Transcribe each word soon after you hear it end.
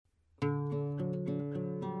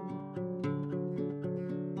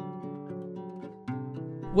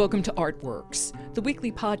Welcome to Artworks, the weekly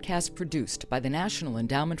podcast produced by the National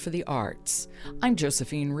Endowment for the Arts. I'm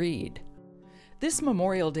Josephine Reed. This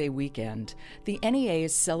Memorial Day weekend, the NEA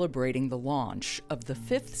is celebrating the launch of the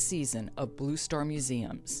 5th season of Blue Star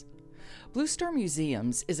Museums. Blue Star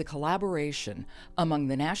Museums is a collaboration among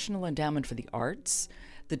the National Endowment for the Arts,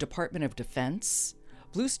 the Department of Defense,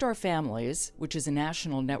 Blue Star Families, which is a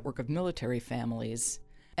national network of military families,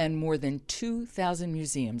 and more than 2,000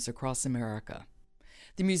 museums across America.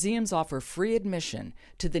 The museums offer free admission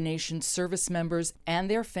to the nation's service members and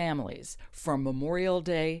their families from Memorial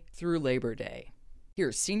Day through Labor Day.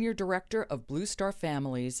 Here's Senior Director of Blue Star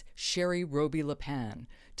Families, Sherry Roby-Lepan,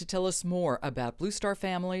 to tell us more about Blue Star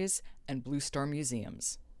Families and Blue Star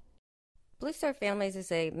Museums. Blue Star Families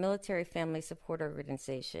is a military family support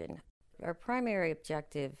organization. Our primary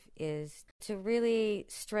objective is to really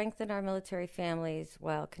strengthen our military families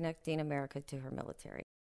while connecting America to her military.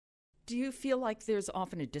 Do you feel like there's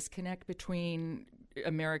often a disconnect between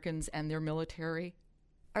Americans and their military?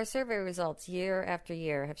 Our survey results year after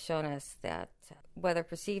year have shown us that, whether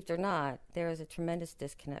perceived or not, there is a tremendous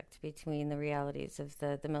disconnect between the realities of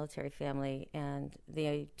the military family and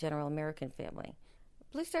the general American family.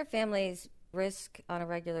 Blue Star families risk on a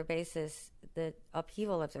regular basis the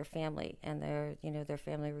upheaval of their family and their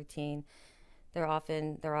family routine. They're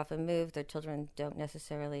often moved. Their children don't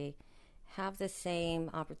necessarily have the same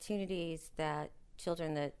opportunities that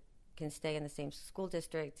children that can stay in the same school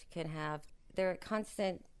district can have. They're at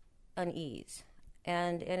constant unease.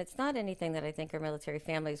 And it's not anything that I think our military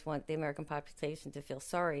families want the American population to feel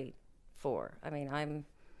sorry for. I mean, I'm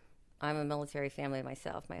a military family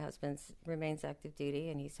myself. My husband remains active duty,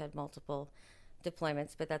 and he's had multiple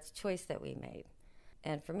deployments, but that's a choice that we made.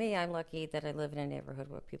 And for me, I'm lucky that I live in a neighborhood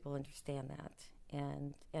where people understand that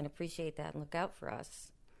and appreciate that and look out for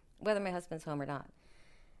us, whether my husband's home or not.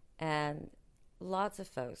 And lots of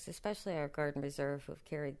folks, especially our Guard and Reserve, who have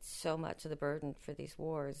carried so much of the burden for these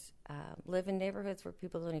wars, live in neighborhoods where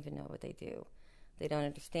people don't even know what they do. They don't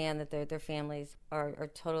understand that their families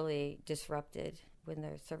are totally disrupted when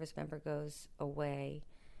their service member goes away,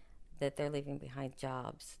 that they're leaving behind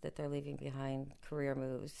jobs, that they're leaving behind career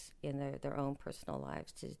moves in their own personal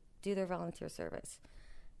lives to do their volunteer service.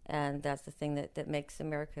 And that's the thing that makes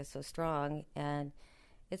America so strong. And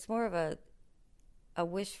it's more of a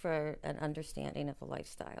wish for an understanding of the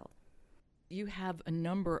lifestyle. You have a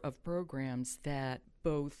number of programs that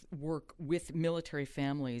both work with military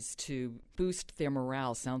families to boost their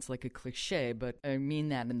morale. Sounds like a cliche, but I mean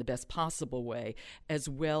that in the best possible way, as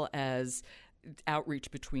well as outreach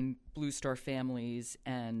between Blue Star families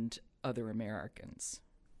and other Americans.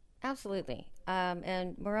 Absolutely.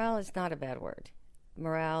 And morale is not a bad word.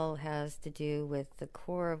 Morale has to do with the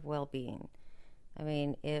core of well-being. I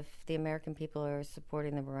mean, if the American people are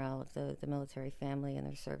supporting the morale of the military family and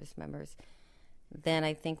their service members, then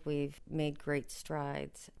I think we've made great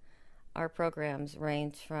strides. Our programs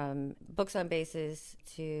range from books on bases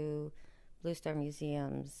to Blue Star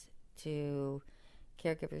Museums to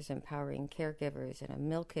caregivers empowering caregivers and a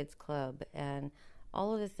Mill Kids Club and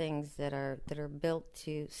all of the things that are built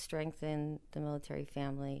to strengthen the military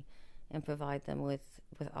family and provide them with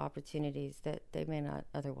opportunities that they may not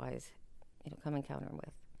otherwise come encounter with.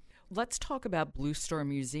 Let's talk about Blue Star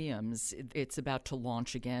Museums. It's about to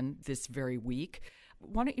launch again this very week.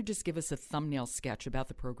 Why don't you just give us a thumbnail sketch about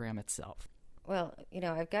the program itself? Well,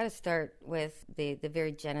 I've got to start with the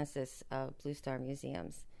very genesis of Blue Star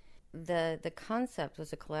Museums. The concept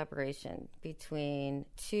was a collaboration between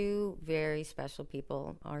two very special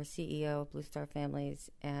people, our CEO of Blue Star Families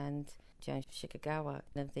and John Shikagawa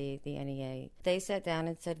of the NEA. They sat down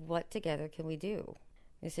and said, what together can we do?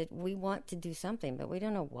 They said, we want to do something, but we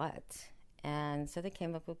don't know what. And so they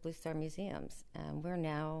came up with Blue Star Museums. And we're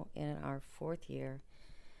now in our 4th year.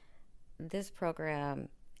 This program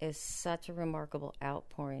is such a remarkable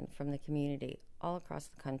outpouring from the community all across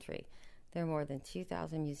the country. There are more than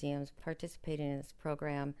 2,000 museums participating in this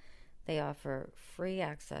program. They offer free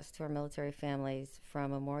access to our military families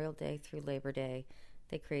from Memorial Day through Labor Day.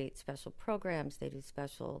 They create special programs. They do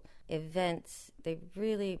special events. They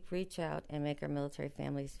really reach out and make our military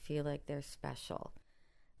families feel like they're special.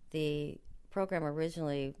 The program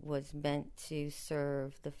originally was meant to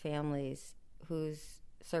serve the families whose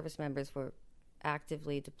service members were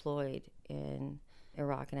actively deployed in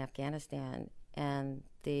Iraq and Afghanistan. And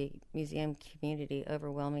the museum community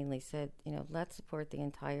overwhelmingly said, let's support the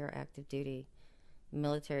entire active duty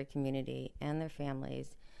military community and their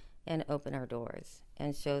families and open our doors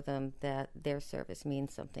and show them that their service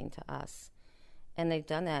means something to us. And they've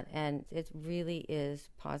done that, and it really is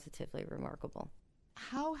positively remarkable.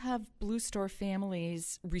 How have Blue Star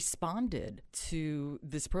families responded to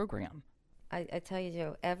this program? I tell you,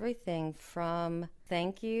 Joe, everything from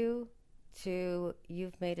thank you to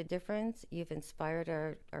you've made a difference, you've inspired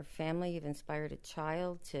our family, you've inspired a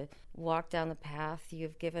child to walk down the path,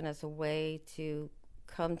 you've given us a way to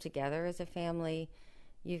come together as a family,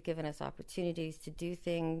 you've given us opportunities to do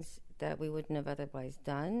things that we wouldn't have otherwise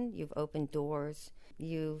done, you've opened doors,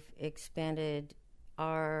 you've expanded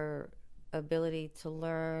our ability to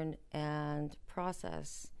learn and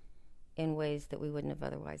process in ways that we wouldn't have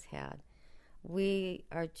otherwise had. We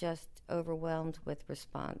are just overwhelmed with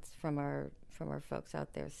response from our folks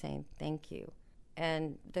out there saying thank you.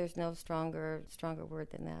 And there's no stronger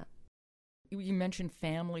word than that. You mentioned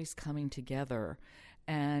families coming together,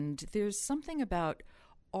 and there's something about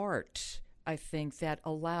art, I think, that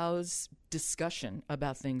allows discussion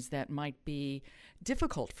about things that might be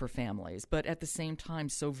difficult for families, but at the same time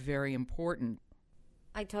so very important.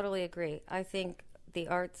 I totally agree. I think the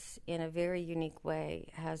arts, in a very unique way,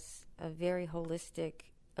 has a very holistic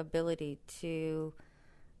ability to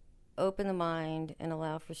open the mind and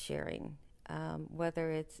allow for sharing.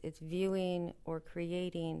 Whether it's viewing or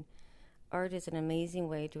creating, art is an amazing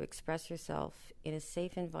way to express yourself in a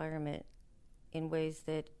safe environment in ways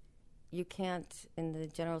that you can't in the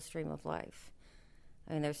general stream of life.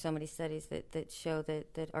 I mean, there's so many studies that show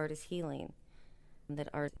that art is healing, that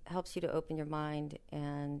art helps you to open your mind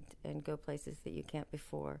and go places that you can't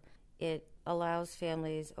before. It allows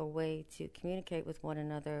families a way to communicate with one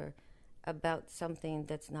another about something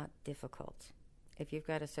that's not difficult. If you've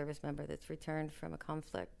got a service member that's returned from a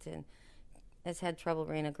conflict and has had trouble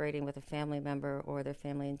reintegrating with a family member or their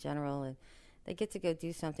family in general, and they get to go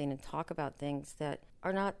do something and talk about things that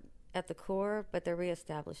are not at the core, but they're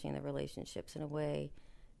reestablishing the relationships in a way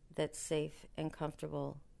that's safe and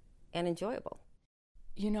comfortable and enjoyable.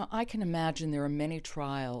 You know, I can imagine there are many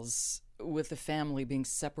trials with the family being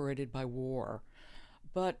separated by war,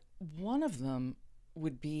 but one of them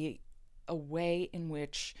would be a way in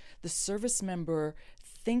which the service member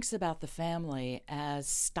thinks about the family as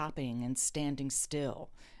stopping and standing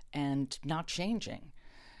still and not changing.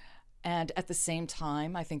 And at the same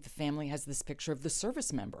time, I think the family has this picture of the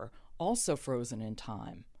service member also frozen in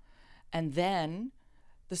time. And then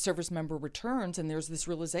the service member returns and there's this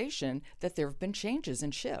realization that there have been changes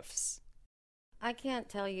and shifts. I can't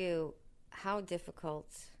tell you how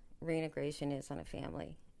difficult reintegration is on a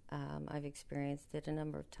family. I've experienced it a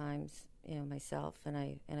number of times, myself, and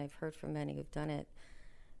I've heard from many who've done it,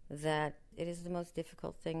 that it is the most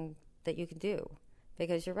difficult thing that you can do.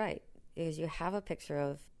 Because you're right, because you have a picture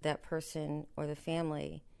of that person or the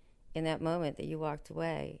family in that moment that you walked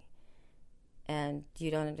away, and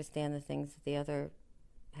you don't understand the things that the other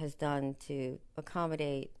has done to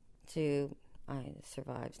accommodate, to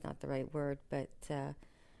survive's not the right word, but to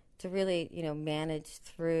really, manage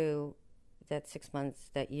through that 6 months,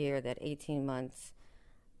 that year, that 18 months,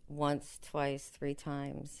 once, twice, 3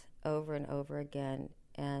 times, over and over again,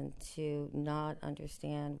 and to not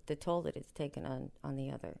understand the toll that it's taken on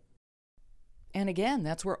the other. And again,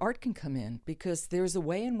 that's where art can come in, because there's a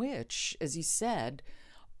way in which, as you said,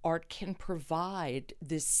 art can provide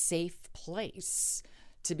this safe place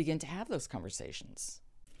to begin to have those conversations.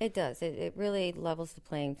 It does. It really levels the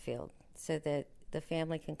playing field so that the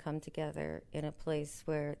family can come together in a place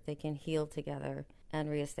where they can heal together and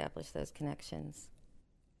reestablish those connections.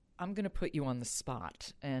 I'm going to put you on the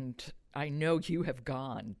spot, and I know you have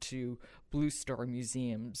gone to Blue Star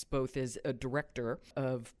museums, both as a director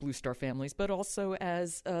of Blue Star families, but also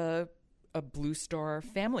as a Blue Star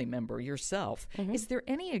family member yourself. Mm-hmm. Is there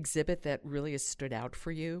any exhibit that really has stood out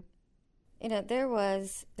for you? There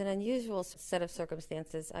was an unusual set of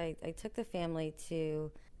circumstances. I took the family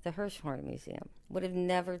to the Hirshhorn Museum. Would have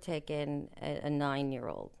never taken a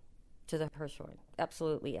 9-year-old to the Hirshhorn,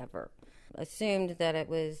 absolutely ever. Assumed that it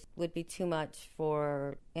would be too much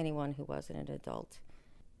for anyone who wasn't an adult.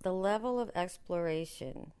 The level of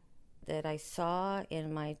exploration that I saw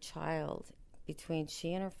in my child between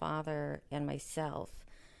she and her father and myself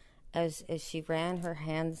as she ran her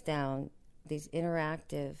hands down these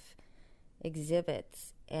interactive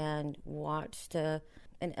exhibits and watched an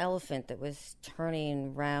elephant that was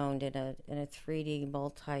turning round in a 3D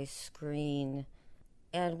multi-screen.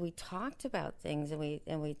 And we talked about things,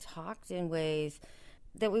 and we talked in ways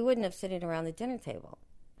that we wouldn't have sitting around the dinner table.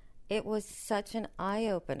 It was such an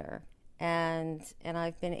eye-opener, and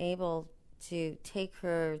I've been able to take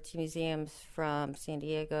her to museums from San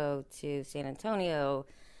Diego to San Antonio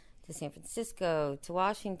to San Francisco to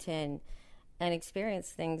Washington and experience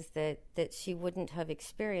things that she wouldn't have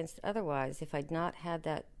experienced otherwise if I'd not had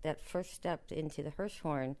that first step into the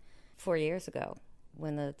Hirshhorn 4 years ago.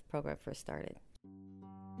 when the program first started.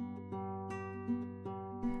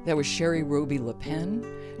 That was Sherry Roby Le Pen.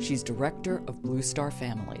 She's director of Blue Star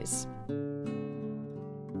Families.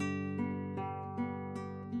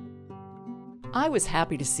 I was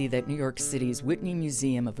happy to see that New York City's Whitney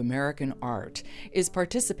Museum of American Art is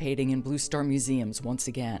participating in Blue Star Museums once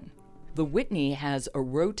again. The Whitney has a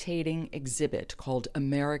rotating exhibit called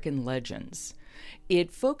American Legends.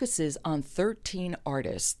 It focuses on 13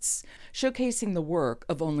 artists, showcasing the work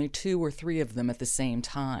of only 2 or 3 of them at the same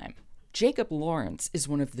time. Jacob Lawrence is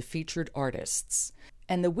one of the featured artists,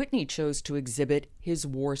 and the Whitney chose to exhibit his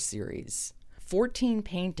War series, 14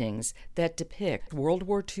 paintings that depict World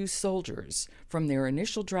War II soldiers from their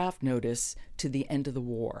initial draft notice to the end of the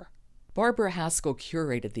war. Barbara Haskell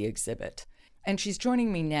curated the exhibit, and she's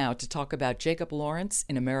joining me now to talk about Jacob Lawrence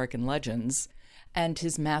in American Legends and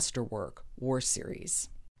his masterwork, War series.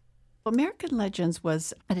 American Legends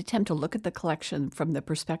was an attempt to look at the collection from the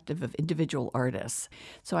perspective of individual artists.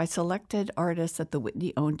 So I selected artists that the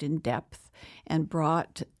Whitney owned in depth and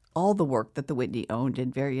brought all the work that the Whitney owned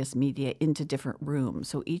in various media into different rooms.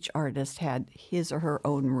 So each artist had his or her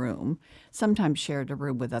own room, sometimes shared a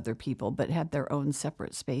room with other people, but had their own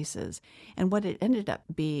separate spaces. And what it ended up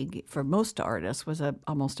being for most artists was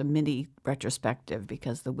almost a mini retrospective,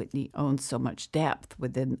 because the Whitney owns so much depth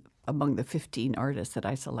among the 15 artists that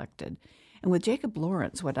I selected. And with Jacob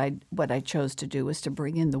Lawrence, what I chose to do was to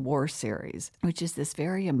bring in the War series, which is this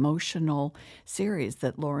very emotional series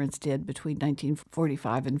that Lawrence did between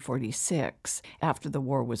 1945 and 46, after the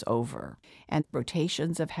war was over. And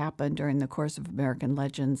rotations have happened during the course of American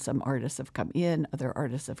Legends. Some artists have come in, other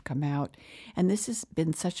artists have come out. And this has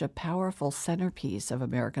been such a powerful centerpiece of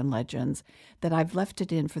American Legends that I've left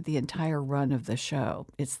it in for the entire run of the show.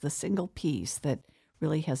 It's the single piece that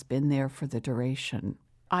really has been there for the duration.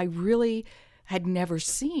 I really had never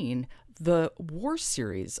seen the War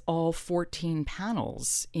series, all 14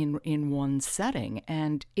 panels in one setting,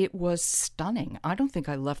 and it was stunning. I don't think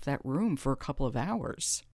I left that room for a couple of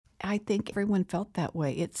hours. I think everyone felt that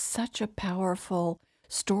way. It's such a powerful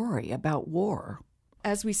story about war.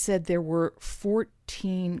 As we said, there were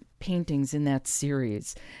 14 paintings in that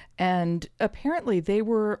series, and apparently they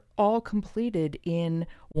were all completed in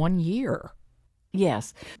 1 year.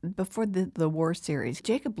 Yes. Before the War series,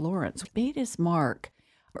 Jacob Lawrence made his mark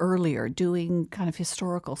earlier doing kind of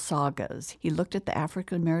historical sagas. He looked at the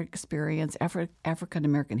African-American experience,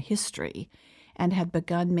 African-American history, and had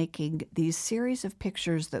begun making these series of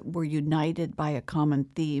pictures that were united by a common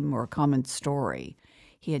theme or a common story.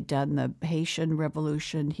 He had done the Haitian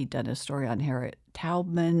Revolution. He'd done a story on Harriet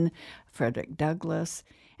Tubman, Frederick Douglass.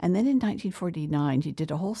 And then in 1949, he did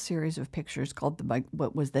a whole series of pictures called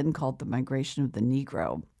what was then called The Migration of the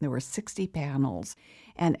Negro. There were 60 panels.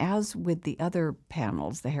 And as with the other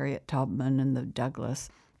panels, the Harriet Tubman and the Douglass,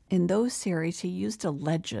 in those series, he used a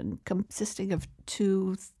legend consisting of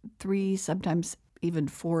 2, 3, sometimes even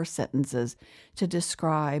 4 sentences to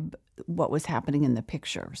describe what was happening in the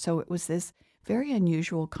picture. So it was this very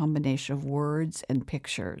unusual combination of words and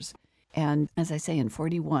pictures. And as I say, in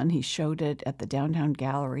 41, he showed it at the Downtown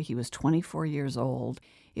Gallery. He was 24 years old.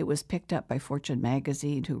 It was picked up by Fortune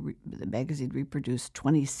magazine, the magazine reproduced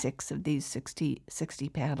 26 of these 60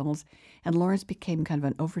 panels. And Lawrence became kind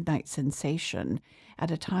of an overnight sensation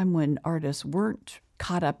at a time when artists weren't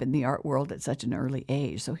caught up in the art world at such an early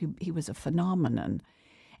age. So he was a phenomenon.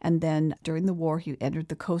 And then during the war, he entered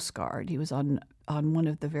the Coast Guard. He was on one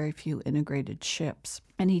of the very few integrated ships.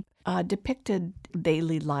 And he depicted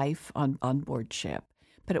daily life on board ship.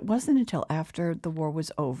 But it wasn't until after the war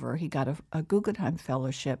was over, he got a Guggenheim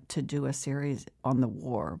Fellowship to do a series on the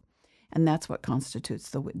war. And that's what constitutes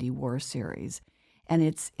the Whitney War series. And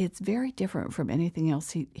it's very different from anything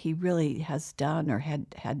else he really has done or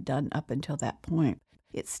had done up until that point.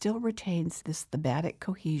 It still retains this thematic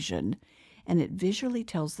cohesion, and it visually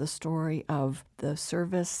tells the story of the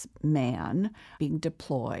service man being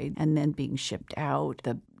deployed and then being shipped out,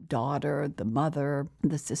 the daughter, the mother,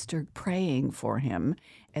 the sister praying for him.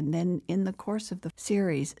 And then in the course of the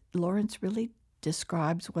series, Lawrence really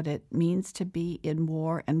describes what it means to be in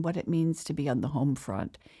war and what it means to be on the home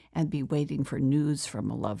front and be waiting for news from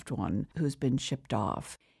a loved one who's been shipped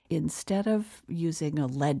off. Instead of using a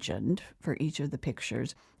legend for each of the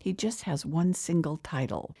pictures, he just has one single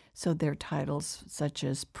title. So they're titles such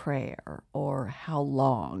as Prayer or How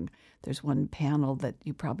Long. There's one panel that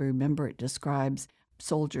you probably remember. It describes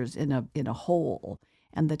soldiers in a hole,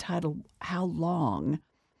 and the title How Long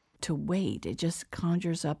to Wait. It just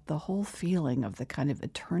conjures up the whole feeling of the kind of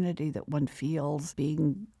eternity that one feels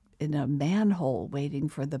being in a manhole waiting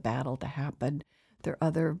for the battle to happen. There are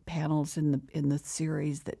other panels in the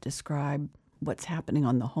series that describe what's happening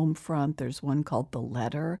on the home front. There's one called The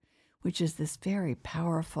Letter, which is this very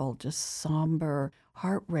powerful, just somber,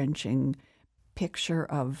 heart-wrenching picture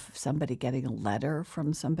of somebody getting a letter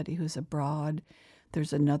from somebody who's abroad.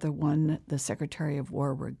 There's another one, The Secretary of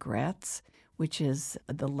War Regrets, which is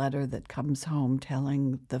the letter that comes home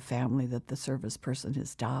telling the family that the service person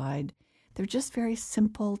has died. They're just very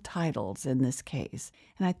simple titles in this case.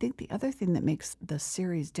 And I think the other thing that makes the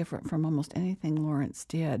series different from almost anything Lawrence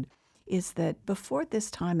did is that before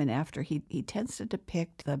this time and after, he tends to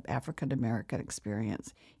depict the African American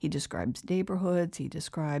experience. He describes neighborhoods, he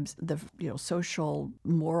describes the social,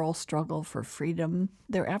 moral struggle for freedom.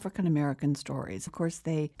 They're African American stories. Of course,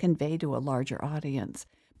 they convey to a larger audience.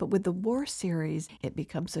 But with the war series, it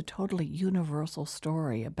becomes a totally universal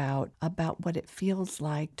story about what it feels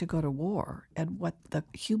like to go to war and what the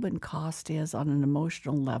human cost is on an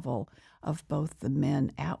emotional level of both the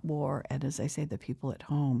men at war and, as I say, the people at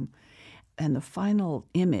home. And the final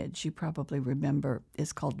image, you probably remember,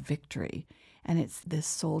 is called Victory. And it's this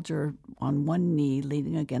soldier on one knee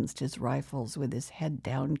leaning against his rifles with his head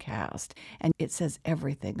downcast. And it says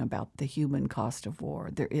everything about the human cost of war.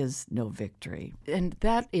 There is no victory. And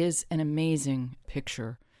that is an amazing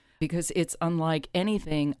picture because it's unlike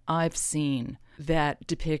anything I've seen that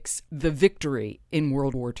depicts the victory in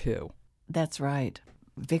World War II. That's right.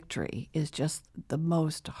 Victory is just the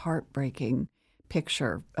most heartbreaking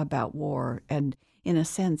picture about war. And in a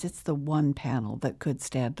sense, it's the one panel that could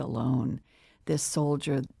stand alone. This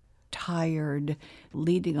soldier, tired,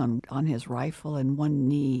 leaning on his rifle and one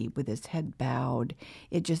knee with his head bowed,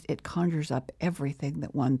 it conjures up everything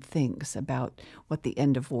that one thinks about what the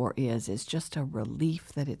end of war is. It's just a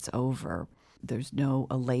relief that it's over. There's no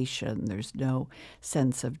elation. There's no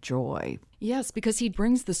sense of joy. Yes, because he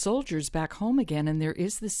brings the soldiers back home again, and there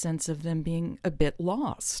is this sense of them being a bit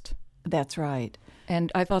lost. That's right.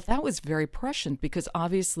 And I thought that was very prescient because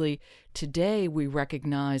obviously today we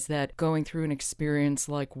recognize that going through an experience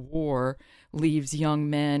like war leaves young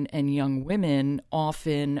men and young women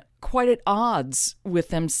often quite at odds with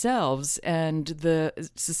themselves and the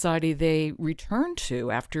society they return to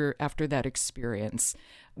after that experience.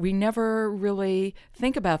 We never really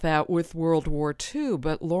think about that with World War II,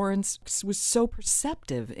 but Lawrence was so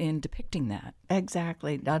perceptive in depicting that.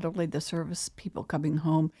 Exactly. Not only the service people coming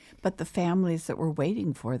home, but the families that were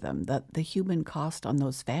waiting for them, the human cost on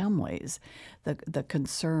those families, the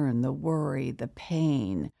concern, the worry, the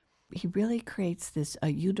pain. He really creates a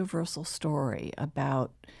universal story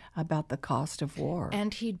about the cost of war.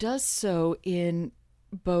 And he does so in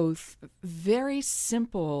both very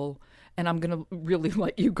simple, and I'm going to really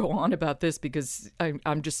let you go on about this because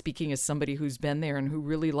I'm just speaking as somebody who's been there and who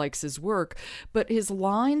really likes his work, but his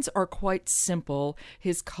lines are quite simple,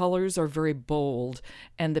 his colors are very bold,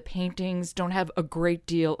 and the paintings don't have a great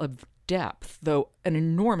deal of depth, though an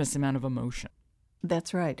enormous amount of emotion.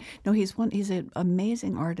 That's right. No, he's an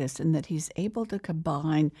amazing artist in that he's able to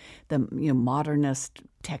combine the modernist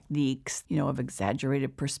techniques, of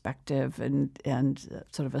exaggerated perspective and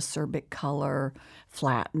sort of acerbic color,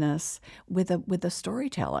 flatness with a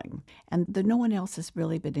storytelling. And no one else has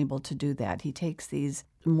really been able to do that. He takes these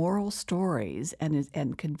moral stories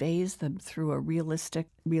and conveys them through a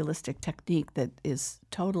realistic technique that is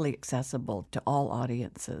totally accessible to all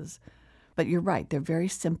audiences. But you're right, they're very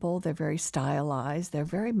simple, they're very stylized, they're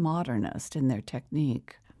very modernist in their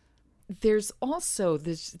technique. There's also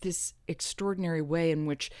this extraordinary way in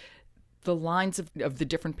which the lines of the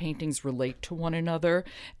different paintings relate to one another,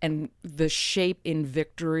 and the shape in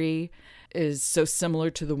Victory is so similar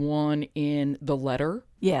to the one in The Letter.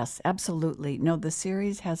 Yes, absolutely. No, the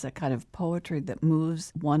series has a kind of poetry that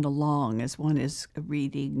moves one along as one is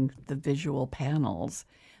reading the visual panels.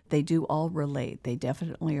 They do all relate. They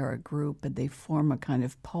definitely are a group, and they form a kind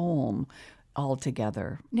of poem all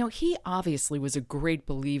together. Now, he obviously was a great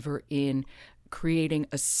believer in creating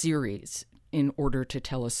a series in order to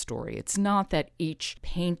tell a story. It's not that each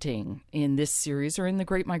painting in this series or in the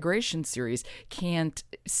Great Migration series can't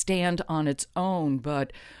stand on its own,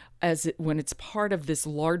 but when it's part of this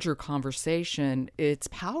larger conversation, its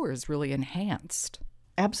power is really enhanced.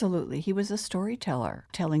 Absolutely. He was a storyteller,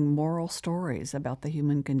 telling moral stories about the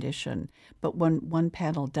human condition. But one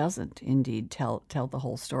panel doesn't indeed tell the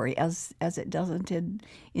whole story, as it doesn't in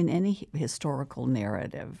any historical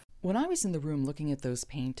narrative. When I was in the room looking at those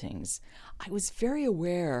paintings, I was very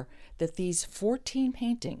aware that these 14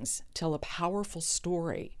 paintings tell a powerful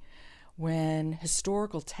story when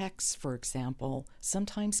historical texts, for example,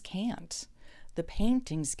 sometimes can't. The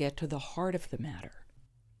paintings get to the heart of the matter.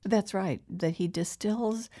 That's right, that he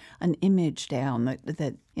distills an image down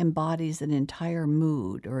that embodies an entire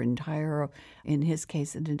mood or in his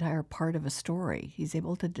case, an entire part of a story. He's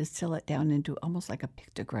able to distill it down into almost like a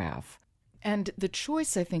pictograph. And the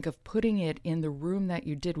choice, I think, of putting it in the room that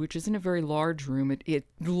you did, which isn't a very large room, it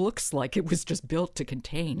looks like it was just built to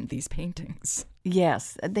contain these paintings.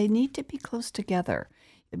 Yes, they need to be close together.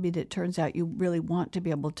 I mean, it turns out you really want to be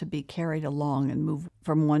able to be carried along and move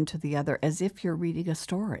from one to the other as if you're reading a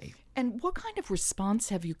story. And what kind of response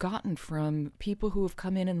have you gotten from people who have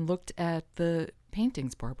come in and looked at the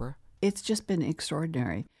paintings, Barbara? It's just been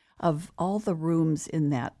extraordinary. Of all the rooms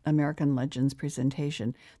in that American Legends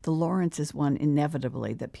presentation, the Lawrence is one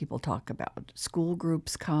inevitably that people talk about. School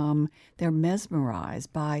groups come, they're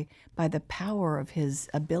mesmerized by the power of his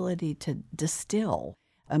ability to distill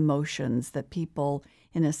emotions that people,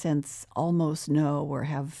 in a sense, almost know or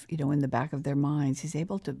have, in the back of their minds. He's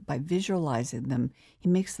able to, by visualizing them, he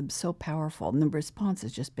makes them so powerful. And the response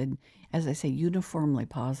has just been, as I say, uniformly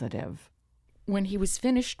positive. When he was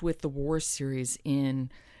finished with the War series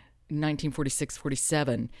in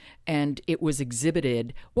 1946-47, and it was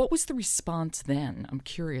exhibited, what was the response then? I'm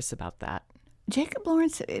curious about that. Jacob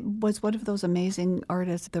Lawrence was one of those amazing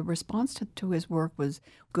artists. The response to his work was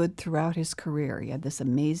good throughout his career. He had this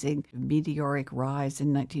amazing meteoric rise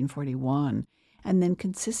in 1941, and then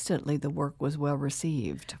consistently the work was well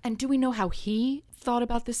received. And do we know how he thought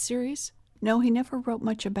about this series? No, he never wrote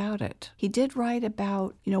much about it. He did write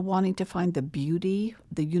about, wanting to find the beauty,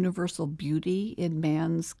 the universal beauty in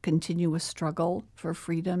man's continuous struggle for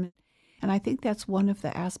freedom. And I think that's one of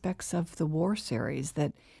the aspects of the War series,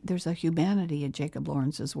 that there's a humanity in Jacob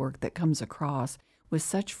Lawrence's work that comes across with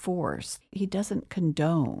such force. He doesn't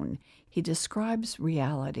condone. He describes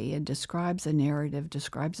reality and describes a narrative,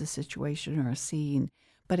 describes a situation or a scene,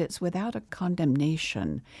 but it's without a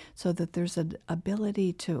condemnation, so that there's an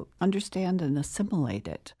ability to understand and assimilate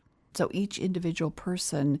it. So each individual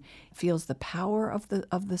person feels the power of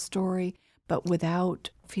the story, but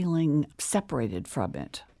without feeling separated from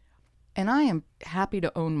it. And I am happy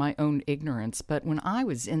to own my own ignorance, but when I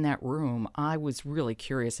was in that room, I was really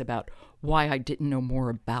curious about why I didn't know more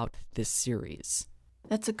about this series.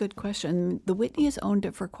 That's a good question. The Whitney has owned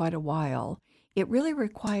it for quite a while. It really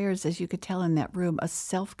requires, as you could tell in that room, a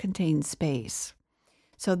self-contained space,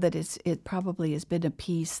 so that it probably has been a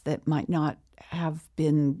piece that might not have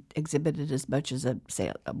been exhibited as much as, a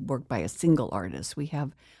work by a single artist. We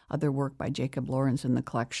have other work by Jacob Lawrence in the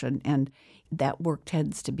collection, and that work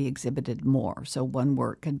tends to be exhibited more. So one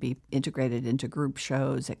work can be integrated into group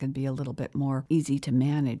shows. It can be a little bit more easy to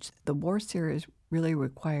manage. The War series really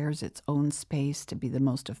requires its own space to be the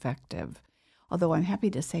most effective. Although I'm happy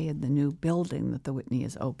to say in the new building that the Whitney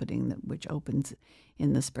is opening, which opens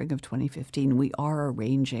in the spring of 2015, we are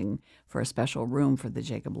arranging for a special room for the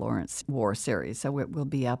Jacob Lawrence War series, so it will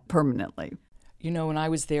be up permanently. When I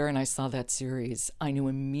was there and I saw that series, I knew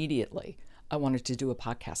immediately I wanted to do a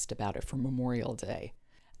podcast about it for Memorial Day.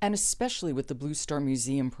 And especially with the Blue Star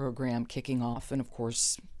Museum program kicking off, and of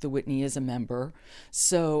course, the Whitney is a member,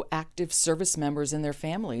 so active service members and their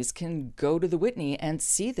families can go to the Whitney and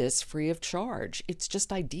see this free of charge. It's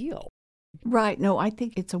just ideal. Right. No, I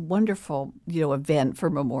think it's a wonderful, event for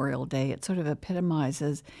Memorial Day. It sort of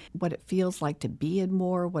epitomizes what it feels like to be in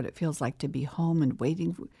war, what it feels like to be home and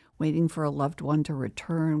waiting for a loved one to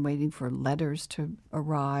return, waiting for letters to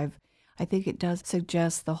arrive. I think it does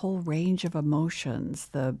suggest the whole range of emotions,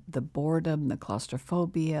 the boredom, the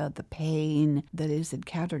claustrophobia, the pain that is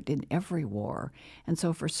encountered in every war. And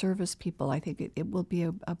so for service people, I think it will be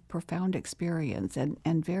a profound experience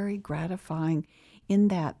and very gratifying in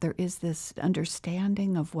that there is this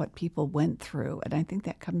understanding of what people went through. And I think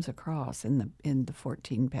that comes across in the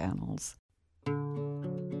 14 panels.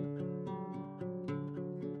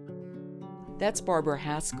 That's Barbara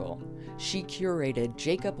Haskell. She curated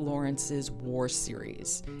Jacob Lawrence's War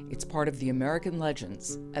series. It's part of the American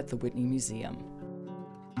Legends at the Whitney Museum.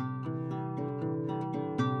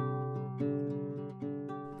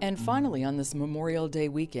 And finally, on this Memorial Day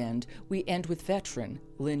weekend, we end with veteran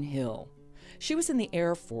Lynn Hill. She was in the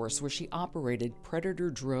Air Force where she operated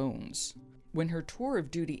Predator drones. When her tour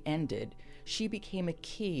of duty ended, she became a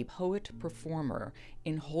key poet-performer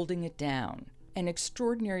in Holding It Down, an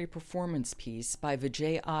extraordinary performance piece by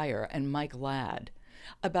Vijay Iyer and Mike Ladd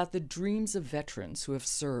about the dreams of veterans who have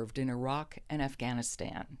served in Iraq and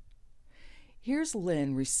Afghanistan. Here's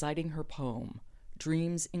Lynn reciting her poem,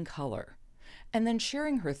 Dreams in Color, and then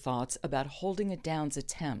sharing her thoughts about Holding It Down's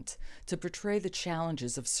attempt to portray the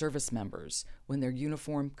challenges of service members when their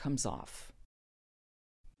uniform comes off.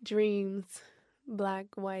 Dreams, black,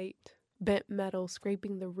 white, bent metal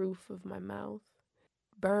scraping the roof of my mouth.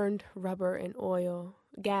 burned rubber and oil,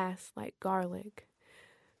 gas like garlic,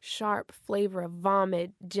 sharp flavor of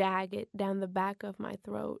vomit jagged down the back of my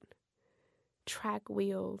throat, track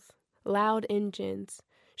wheels, loud engines,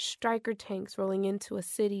 striker tanks rolling into a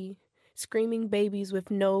city, screaming babies with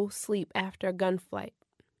no sleep after a gunfight.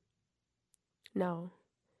 No,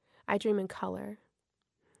 I dream in color,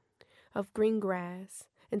 of green grass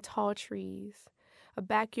and tall trees, a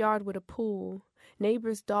backyard with a pool,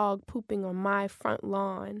 neighbor's dog pooping on my front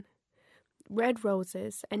lawn, red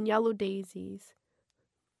roses and yellow daisies,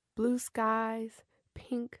 blue skies,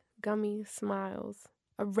 pink gummy smiles,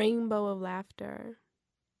 a rainbow of laughter,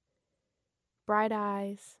 bright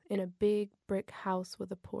eyes in a big brick house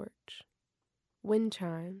with a porch, wind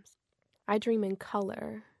chimes. I dream in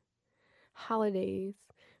color, holidays,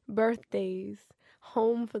 birthdays,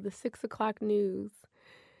 home for the 6 o'clock news,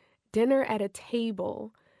 dinner at a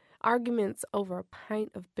table, arguments over a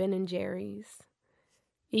pint of Ben & Jerry's,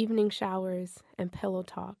 evening showers and pillow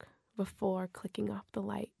talk before clicking off the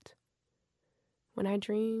light. When I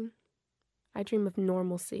dream of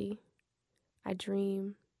normalcy. I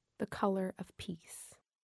dream the color of peace.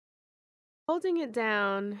 Holding It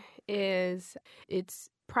Down its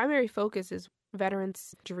primary focus is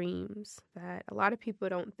veterans' dreams, that a lot of people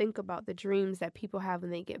don't think about the dreams that people have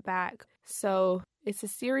when they get back. So it's a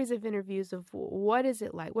series of interviews of what is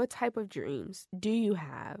it like? What type of dreams do you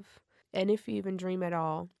have? And if you even dream at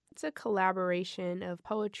all. It's a collaboration of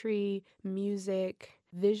poetry, music,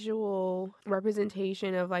 visual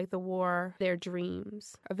representation of like the war, their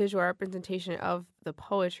dreams, a visual representation of the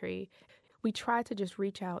poetry. We try to just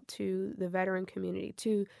reach out to the veteran community,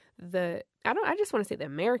 to I just want to say the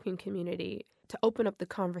American community, to open up the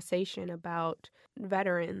conversation about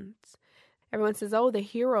veterans. Everyone says, oh, the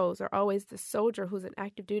heroes are always the soldier who's in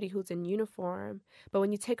active duty, who's in uniform. But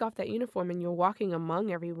when you take off that uniform and you're walking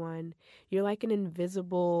among everyone, you're like an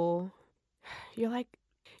invisible, you're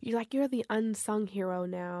the unsung hero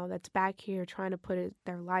now that's back here trying to put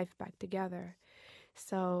their life back together.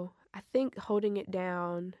 So I think Holding It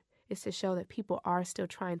Down is to show that people are still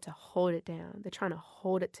trying to hold it down. They're trying to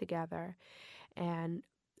hold it together. And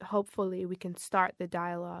hopefully we can start the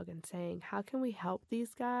dialogue and saying, how can we help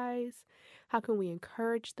these guys? How can we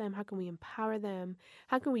encourage them? How can we empower them?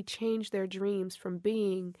 How can we change their dreams from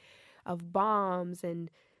being of bombs and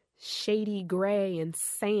shady gray and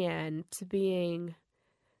sand to being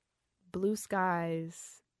blue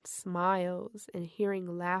skies, smiles, and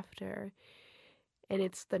hearing laughter? And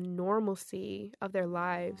it's the normalcy of their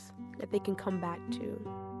lives that they can come back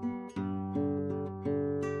to.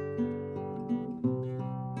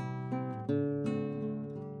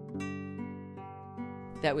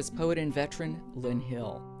 That was poet and veteran Lynn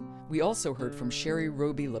Hill. We also heard from Sherry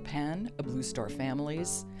Roby LePan of Blue Star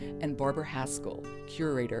Families and Barbara Haskell,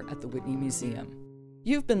 curator at the Whitney Museum.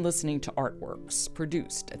 You've been listening to Artworks,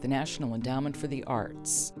 produced at the National Endowment for the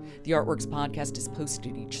Arts. The Artworks podcast is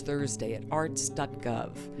posted each Thursday at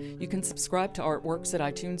arts.gov. You can subscribe to Artworks at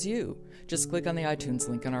iTunes U. Just click on the iTunes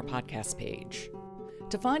link on our podcast page.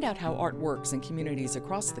 To find out how art works in communities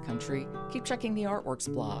across the country, keep checking the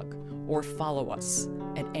Artworks blog or follow us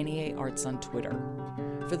at NEA Arts on Twitter.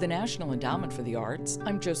 For the National Endowment for the Arts,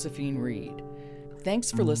 I'm Josephine Reed.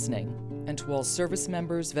 Thanks for listening, and to all service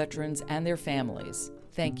members, veterans, and their families,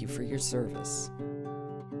 thank you for your service.